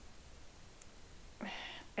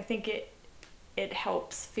I think it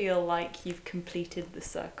helps feel like you've completed the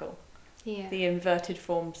circle. Yeah. The inverted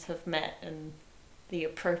forms have met and the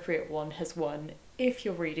appropriate one has won, if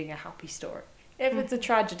you're reading a happy story. If it's a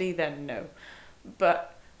tragedy, then no.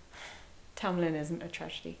 But Tamlin isn't a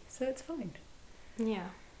tragedy, so it's fine. Yeah.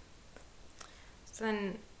 So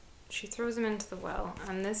then she throws him into the well,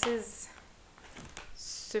 and this is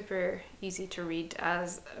super easy to read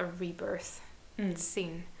as a rebirth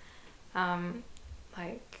scene.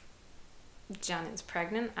 Like, Janet's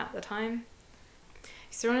pregnant at the time.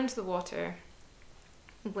 He's thrown into the water,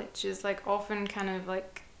 which is like often kind of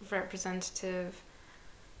like representative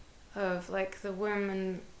of like the womb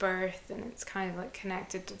and birth, and it's kind of like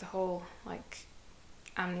connected to the whole like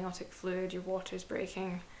amniotic fluid, your water's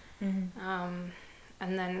breaking. Mm-hmm.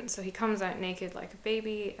 And then so he comes out naked like a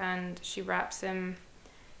baby, and she wraps him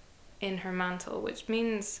in her mantle, which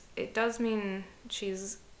means, it does mean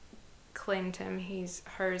she's claimed him, he's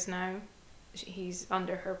hers now, he's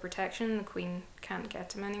under her protection, the Queen can't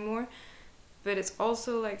get him anymore, but it's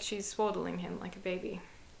also like she's swaddling him like a baby.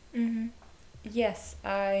 Mm-hmm. Yes,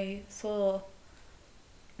 I saw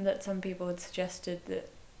that some people had suggested that,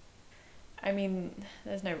 I mean,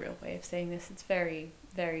 there's no real way of saying this, it's very,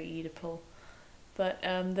 very Oedipal, but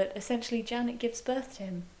that essentially Janet gives birth to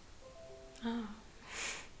him. Oh.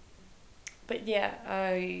 But yeah,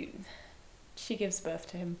 she gives birth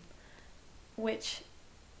to him, which,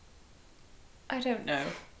 I don't know.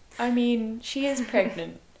 I mean, she is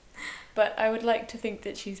pregnant, but I would like to think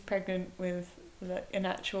that she's pregnant with an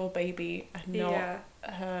actual baby and not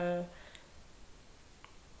her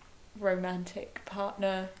romantic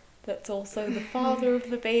partner that's also the father of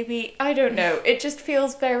the baby. I don't know. It just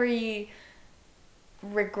feels very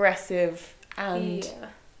regressive and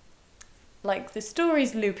like the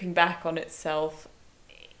story's looping back on itself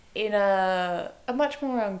in a much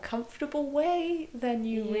more uncomfortable way than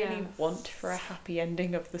you really want for a happy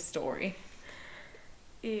ending of the story.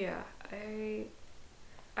 Yeah,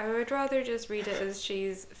 I would rather just read it as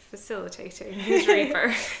she's facilitating his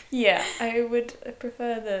rebirth. Yeah, I would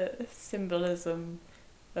prefer the symbolism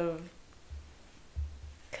of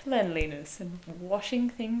cleanliness and washing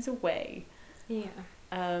things away. Yeah.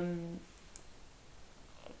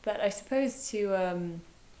 But I suppose to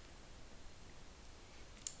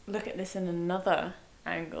look at this in another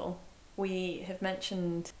angle, we have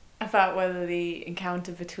mentioned about whether the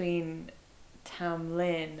encounter between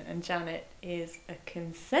Tamlin and Janet is a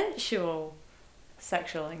consensual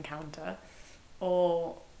sexual encounter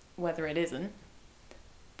or whether it isn't.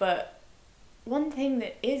 But one thing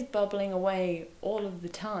that is bubbling away all of the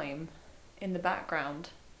time in the background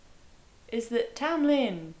is that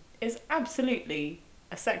Tamlin is absolutely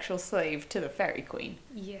a sexual slave to the Fairy Queen.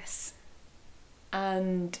 Yes.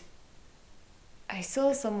 And I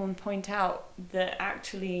saw someone point out that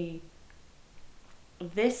actually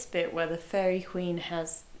this bit where the Fairy Queen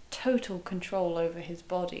has total control over his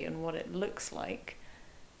body and what it looks like,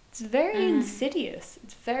 it's very insidious.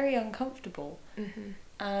 It's very uncomfortable. Mm-hmm.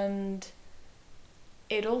 And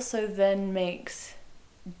it also then makes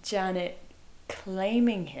Janet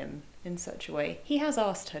claiming him in such a way. He has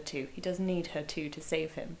asked her to. He does need her to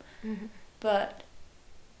save him. Mm-hmm. But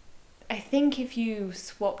I think if you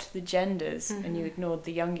swapped the genders and you Mhm. ignored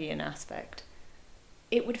the Jungian aspect,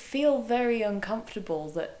 it would feel very uncomfortable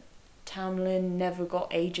that Tamlin never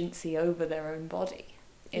got agency over their own body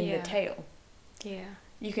in the Yeah. tale. Yeah.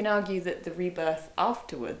 You can argue that the rebirth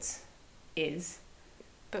afterwards is,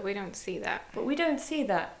 But we don't see that. but we don't see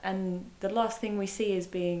that, and the last thing we see is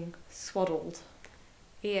being swaddled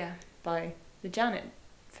Yeah. by the Janet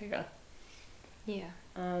figure. Yeah.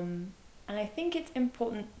 And I think it's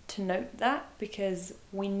important to note that because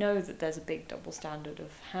we know that there's a big double standard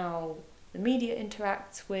of how the media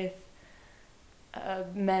interacts with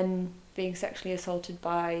men being sexually assaulted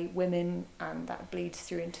by women, and that bleeds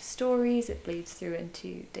through into stories, it bleeds through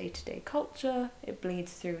into day-to-day culture, it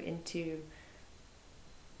bleeds through into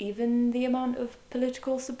even the amount of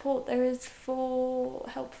political support there is for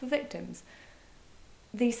help for victims.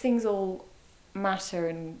 These things all matter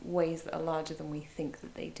in ways that are larger than we think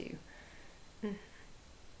that they do. Mm.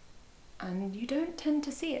 And you don't tend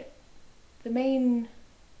to see it. The main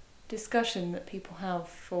discussion that people have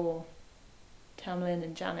for Tamlin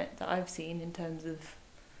and Janet that I've seen in terms of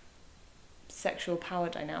sexual power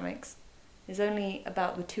dynamics is only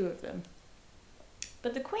about the two of them.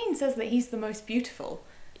 But the Queen says that he's the most beautiful.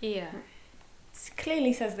 Yeah.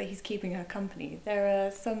 Clearly says that he's keeping her company. There are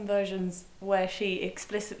some versions where she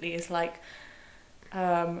explicitly is like,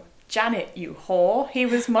 Janet, you whore, he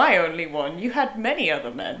was my only one. You had many other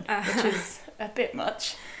men, which is a bit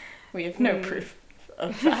much. We have no proof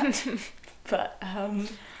of that. But, And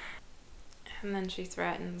then she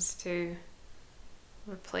threatens to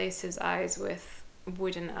replace his eyes with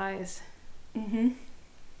wooden eyes. mhm.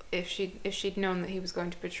 If she'd known that he was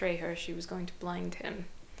going to betray her, she was going to blind him.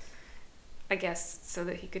 I guess so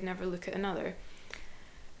that he could never look at another.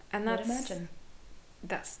 And I'd imagine.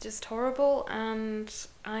 that's just horrible, and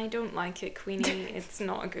I don't like it, Queenie. It's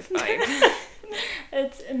not a good vibe.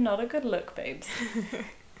 It's not a good look, babes.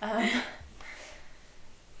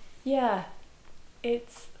 Yeah,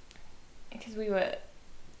 it's because we were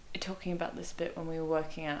talking about this bit when we were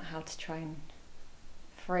working out how to try and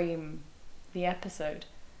frame the episode.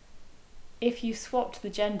 If you swapped the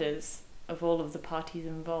genders of all of the parties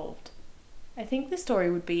involved, I think the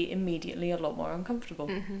story would be immediately a lot more uncomfortable.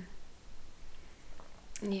 Mm-hmm.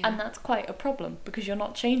 Yeah. And that's quite a problem because you're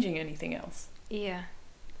not changing anything else. Yeah.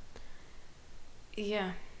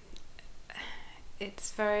 Yeah.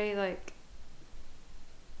 It's very, like,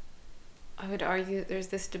 I would argue that there's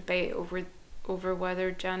this debate over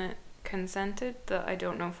whether Janet consented that I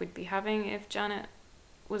don't know if we'd be having if Janet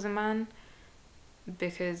was a man,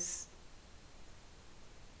 because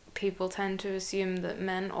people tend to assume that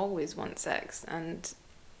men always want sex, and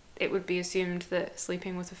it would be assumed that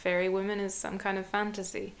sleeping with a fairy woman is some kind of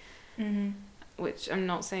fantasy, which I'm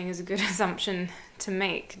not saying is a good assumption to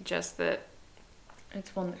make, just that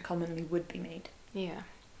It's one that commonly would be made. yeah.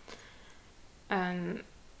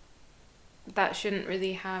 That shouldn't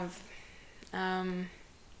really have, that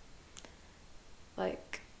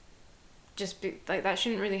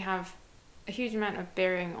shouldn't really have a huge amount of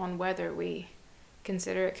bearing on whether we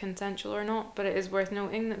consider it consensual or not, but it is worth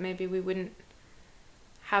noting that maybe we wouldn't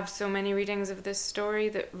have so many readings of this story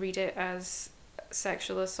that read it as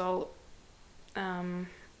sexual assault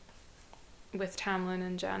with Tamlin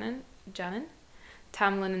and Janet,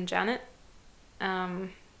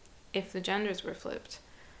 if the genders were flipped,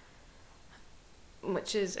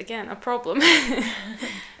 which is again a problem.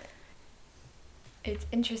 It's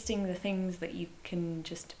interesting the things that you can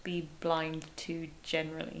just be blind to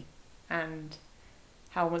generally, and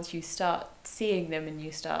how once you start seeing them and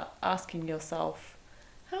you start asking yourself,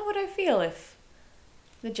 how would I feel if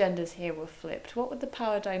the genders here were flipped? What would the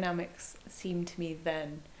power dynamics seem to me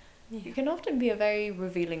then? It can often be a very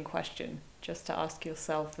revealing question just to ask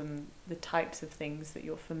yourself and the types of things that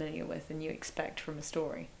you're familiar with and you expect from a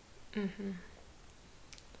story. Mm-hmm.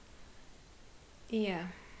 Yeah,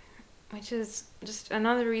 which is just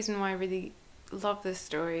another reason why I really love this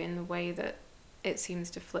story in the way that it seems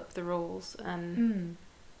to flip the roles, and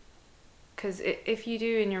because if you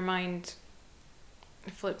do in your mind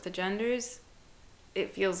flip the genders,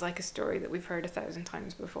 it feels like a story that we've heard 1,000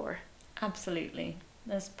 times before. Absolutely.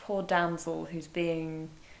 There's poor damsel who's being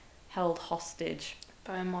held hostage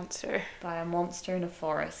By a monster. by a monster in a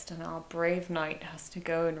forest, and our brave knight has to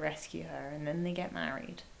go and rescue her, and then they get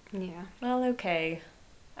married. Yeah. Well, okay.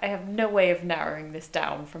 I have no way of narrowing this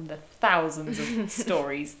down from the thousands of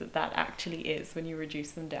stories that actually is when you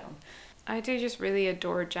reduce them down. I do just really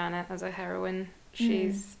adore Janet as a heroine.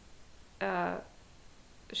 She's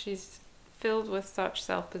filled with such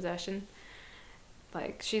self-possession,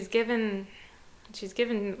 like she's given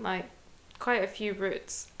like quite a few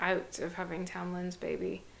routes out of having Tamlin's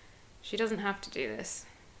baby. She doesn't have to do this,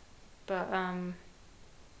 but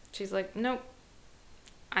she's like, nope,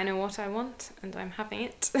 I know what I want and I'm having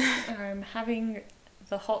it. I'm having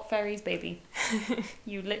the hot fairy's baby.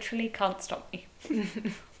 You literally can't stop me.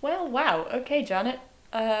 Well, wow. Okay, Janet.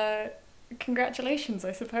 Congratulations,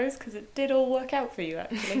 I suppose, because it did all work out for you,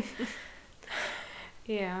 actually.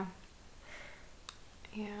 Yeah.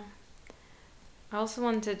 I also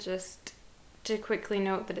wanted just to quickly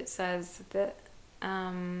note that it says that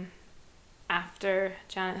after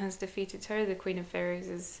Janet has defeated her, the Queen of Fairies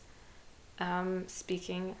is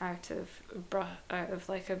speaking out of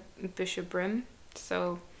like a bush of broom.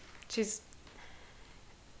 So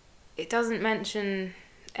it doesn't mention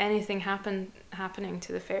anything happening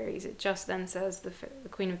to the fairies. It just then says the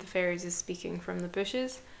Queen of the Fairies is speaking from the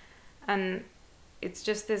bushes, and it's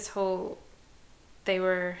just this whole, they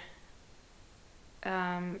were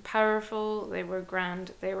powerful, they were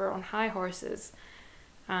grand, they were on high horses,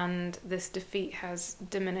 and this defeat has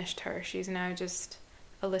diminished her. She's now just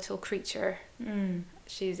a little creature.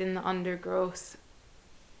 She's in the undergrowth,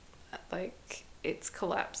 like it's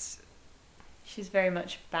collapsed. She's very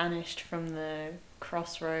much banished from the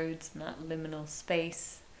crossroads and that liminal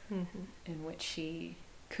space in which she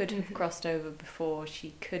could have crossed over before.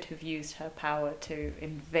 She could have used her power to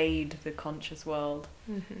invade the conscious world,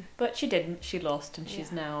 but she didn't. She lost, and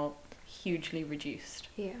she's now hugely reduced.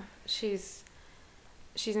 Yeah, she's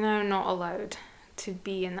now not allowed to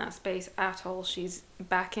be in that space at all. She's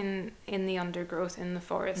back in the undergrowth in the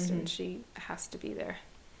forest, and she has to be there.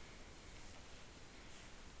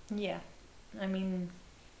 Yeah, I mean,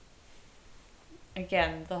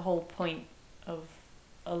 again, the whole point of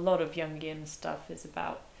a lot of Jungian stuff is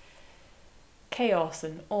about chaos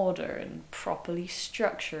and order and properly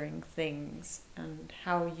structuring things, and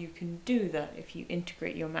how you can do that if you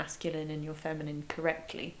integrate your masculine and your feminine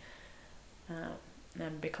correctly,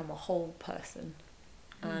 and become a whole person.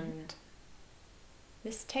 And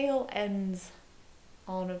this tale ends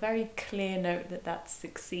on a very clear note that that's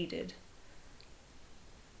succeeded.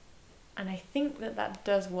 And I think that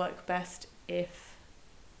does work best if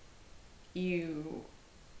you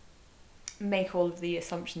make all of the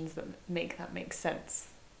assumptions that make sense.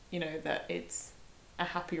 You know, that it's a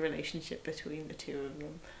happy relationship between the two of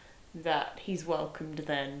them, that he's welcomed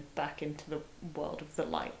then back into the world of the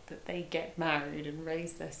light, that they get married and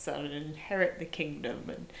raise their son and inherit the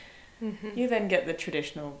kingdom, and you then get the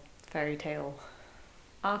traditional fairy tale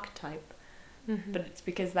archetype. But it's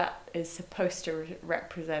because that is supposed to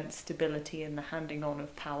represent stability and the handing on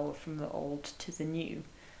of power from the old to the new,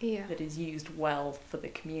 that is used well for the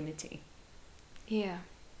community. Yeah.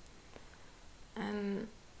 And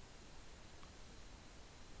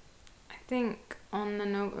I think on the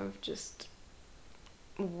note of just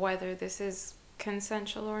whether this is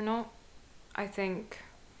consensual or not, I think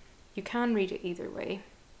you can read it either way,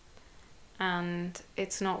 and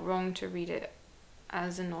it's not wrong to read it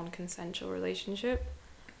as a non-consensual relationship.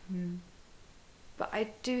 But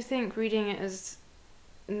I do think reading it as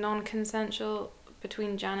non-consensual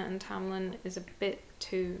between Janet and Tamlin is a bit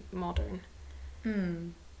too modern.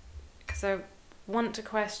 Because I want to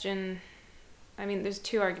question, I mean, there's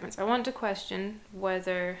two arguments. I want to question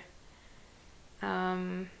whether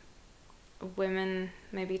women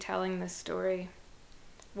maybe telling this story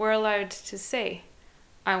were allowed to say,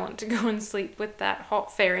 I want to go and sleep with that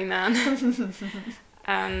hot fairy man.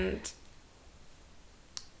 And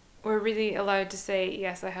we're really allowed to say,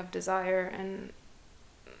 yes, I have desire, and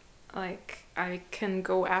like I can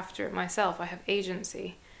go after it myself. I have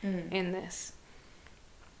agency in this.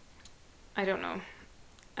 I don't know.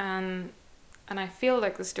 And I feel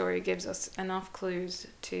like the story gives us enough clues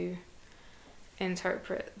to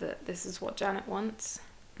interpret that this is what Janet wants.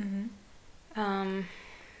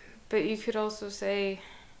 But you could also say,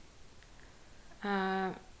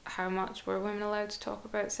 how much were women allowed to talk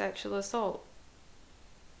about sexual assault?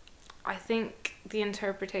 I think the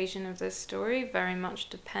interpretation of this story very much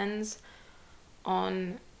depends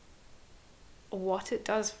on what it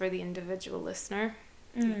does for the individual listener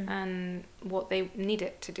and what they need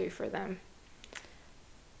it to do for them.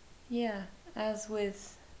 Yeah, as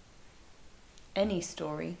with any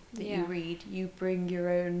story that you read, you bring your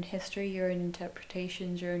own history, your own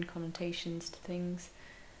interpretations, your own connotations to things.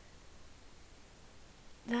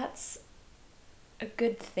 That's a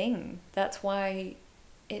good thing. That's why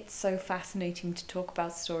it's so fascinating to talk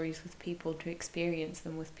about stories with people, to experience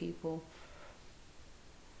them with people,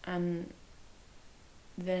 and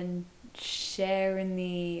then share in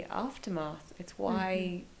the aftermath. It's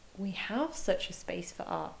why we have such a space for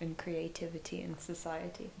art and creativity in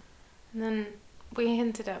society. And then we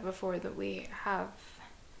hinted at before that we have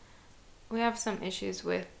some issues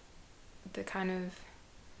with the kind of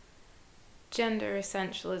gender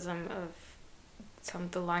essentialism of some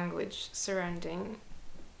of the language surrounding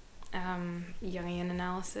Jungian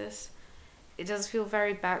analysis. It does feel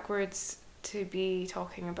very backwards to be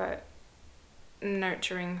talking about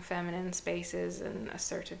nurturing feminine spaces and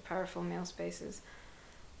assertive, powerful male spaces.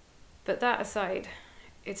 But that aside,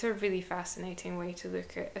 it's a really fascinating way to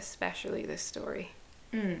look at especially this story.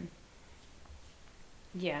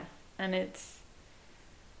 Yeah, and it's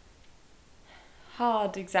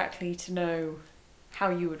hard exactly to know how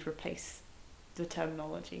you would replace the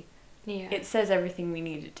terminology. Yeah. It says everything we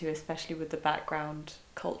need it to, especially with the background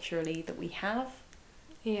culturally that we have.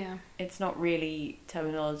 Yeah. It's not really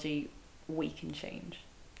terminology we can change.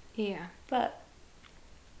 Yeah. But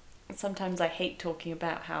sometimes I hate talking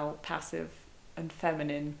about how passive and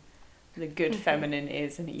feminine the good feminine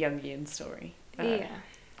is in a Jungian story. Yeah.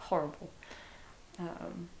 Horrible.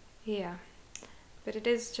 Yeah. But it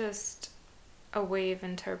is just a way of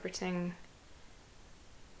interpreting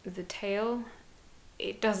the tale.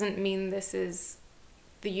 It doesn't mean this is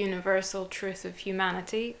the universal truth of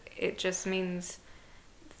humanity. It just means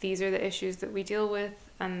these are the issues that we deal with,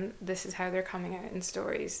 and this is how they're coming out in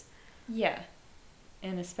stories. Yeah.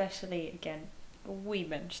 And especially, again, we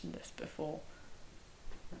mentioned this before,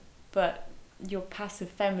 but your passive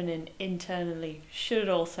feminine internally should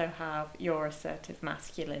also have your assertive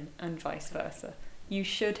masculine and vice versa. You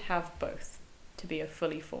should have both to be a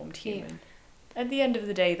fully formed human. Yeah. At the end of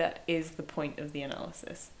the day, that is the point of the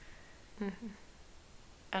analysis. Mm-hmm.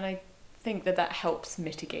 And I think that helps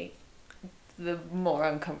mitigate the more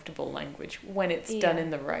uncomfortable language when it's done in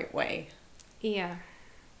the right way. Yeah.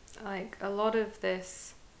 Like, a lot of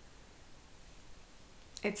this,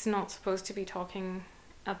 it's not supposed to be talking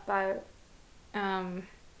about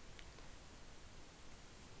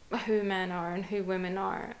who men are and who women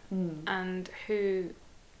are and who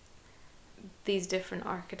these different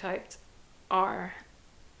archetypes are.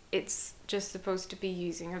 It's just supposed to be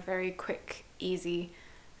using a very quick, easy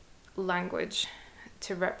language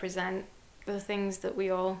to represent the things that we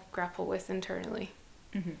all grapple with internally.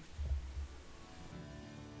 Mm-hmm.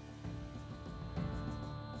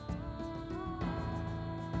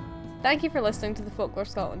 Thank you for listening to the Folklore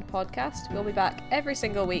Scotland podcast. We'll be back every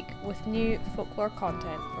single week with new folklore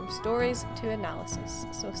content, from stories to analysis,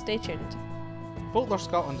 so stay tuned. Folklore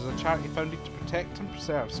Scotland is a charity founded to protect and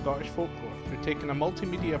preserve Scottish folklore through taking a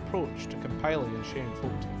multimedia approach to compiling and sharing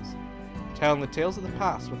folktales, telling the tales of the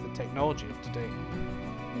past with the technology of today.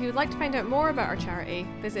 If you would like to find out more about our charity,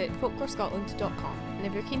 visit folklorescotland.com, and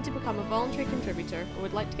if you're keen to become a voluntary contributor or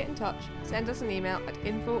would like to get in touch, send us an email at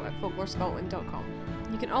info@folklorescotland.com.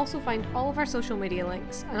 You can also find all of our social media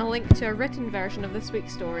links and a link to a written version of this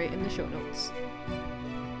week's story in the show notes.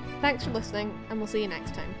 Thanks for listening, and we'll see you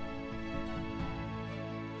next time.